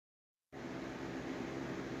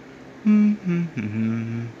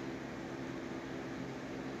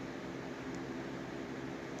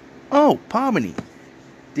Oh, Pomni,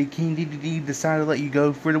 did King DDD decide to let you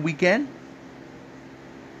go for the weekend?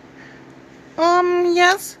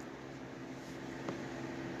 Yes.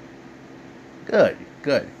 Good,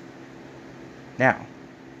 good. Now,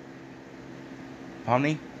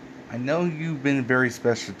 Pomni, I know you've been very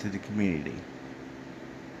special to the community,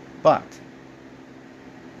 but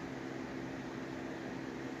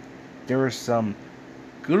there are some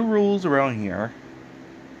good rules around here,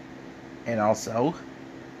 and also,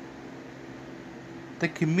 the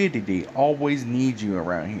community always needs you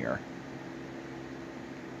around here.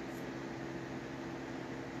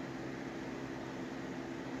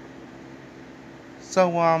 So,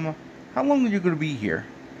 how long are you going to be here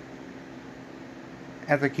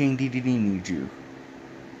after King DDD needs you?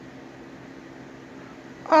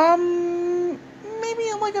 Maybe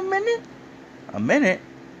in like a minute? A minute?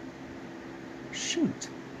 Shoot.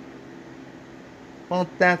 Well,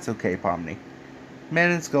 that's okay, Pomni.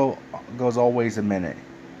 Minutes goes always a minute.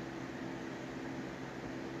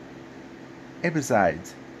 And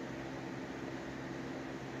besides,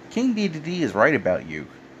 King DDD is right about you.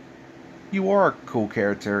 You are a cool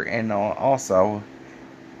character, and also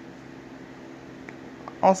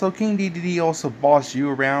King DDD also boss you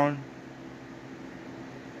around.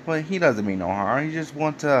 But he doesn't mean no harm. He just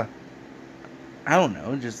want to, I don't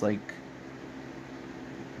know, just like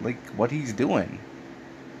what he's doing.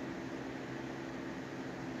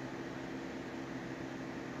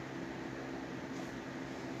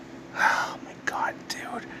 Oh my god,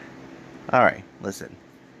 dude. All right, listen.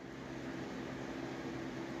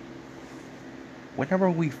 Whenever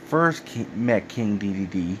we first met King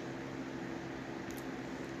DDD,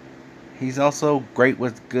 he's also great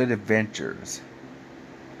with good adventures.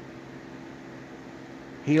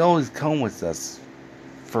 He always come with us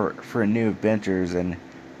for new adventures and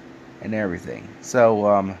everything.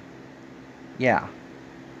 So yeah,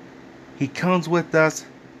 he comes with us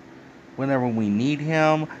whenever we need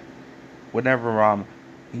him. Whenever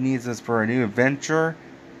he needs us for a new adventure.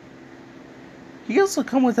 He also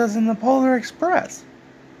come with us in the Polar Express.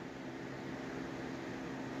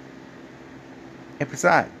 And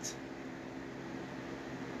besides,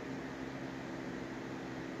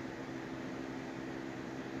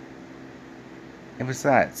 and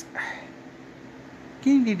besides,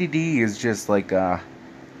 King DDD is just like a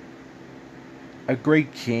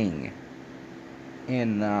great king,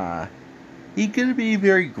 and he could be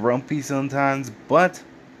very grumpy sometimes, but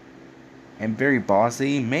and very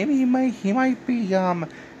bossy. Maybe he might be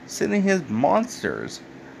sending his monsters,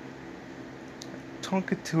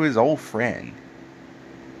 talking to his old friend.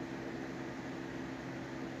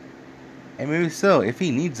 And maybe so, if he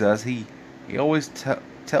needs us, he always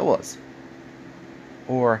tell us,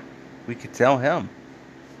 or we could tell him.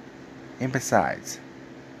 And besides,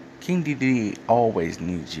 King DD always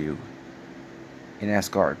needs you in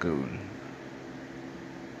Asgargoon.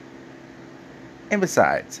 And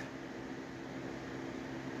besides,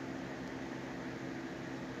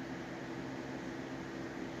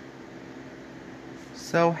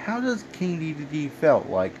 so how does King DDD felt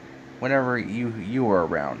like whenever you were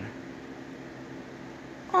around?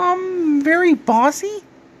 Very bossy?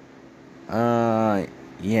 Uh,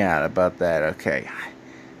 yeah, about that. Okay,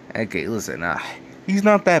 okay. Listen, he's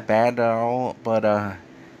not that bad at all, but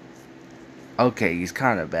okay, he's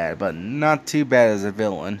kind of bad, but not too bad as a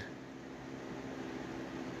villain.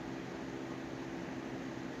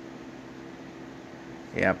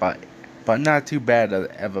 Yeah, but not too bad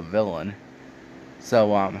of a villain.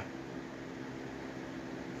 So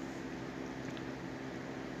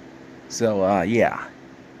yeah.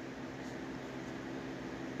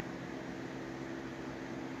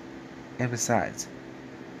 And besides,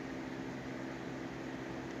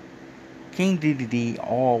 King DDD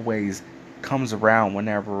always comes around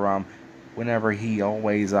whenever he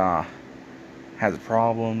always has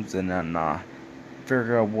problems, and then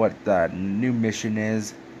figure out what the new mission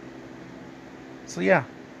is. So yeah,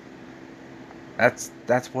 that's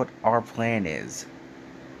what our plan is.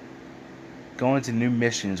 Going to new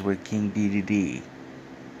missions with King DDD.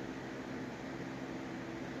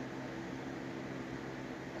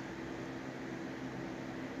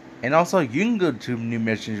 And also, you can go to new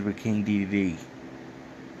missions with King DDD.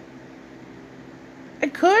 I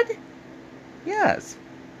could? Yes.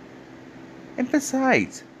 And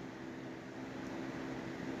besides,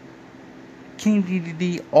 King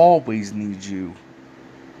DDD always needs you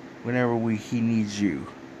whenever he needs you.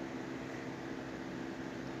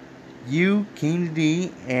 You, King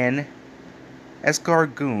DDD, and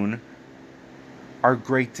Escargoon are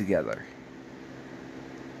great together.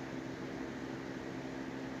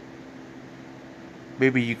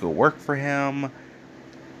 maybe you could work for him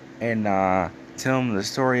and tell him the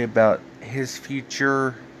story about his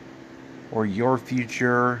future or your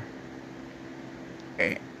future.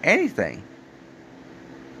 Anything.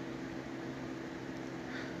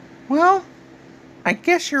 Well, I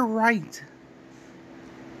guess you're right.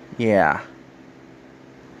 Yeah.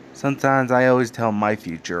 Sometimes I always tell my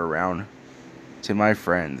future around to my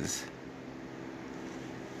friends.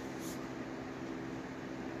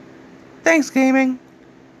 Thanks, gaming.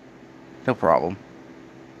 No problem.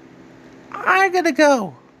 I gotta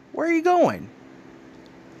go. Where are you going?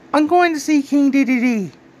 I'm going to see King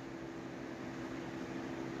DDD.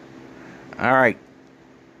 Alright.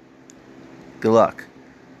 Good luck.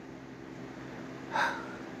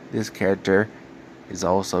 This character is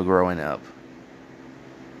also growing up.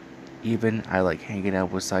 Even I like hanging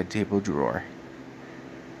out with side table drawer.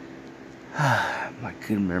 My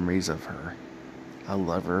good memories of her. I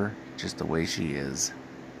love her just the way she is.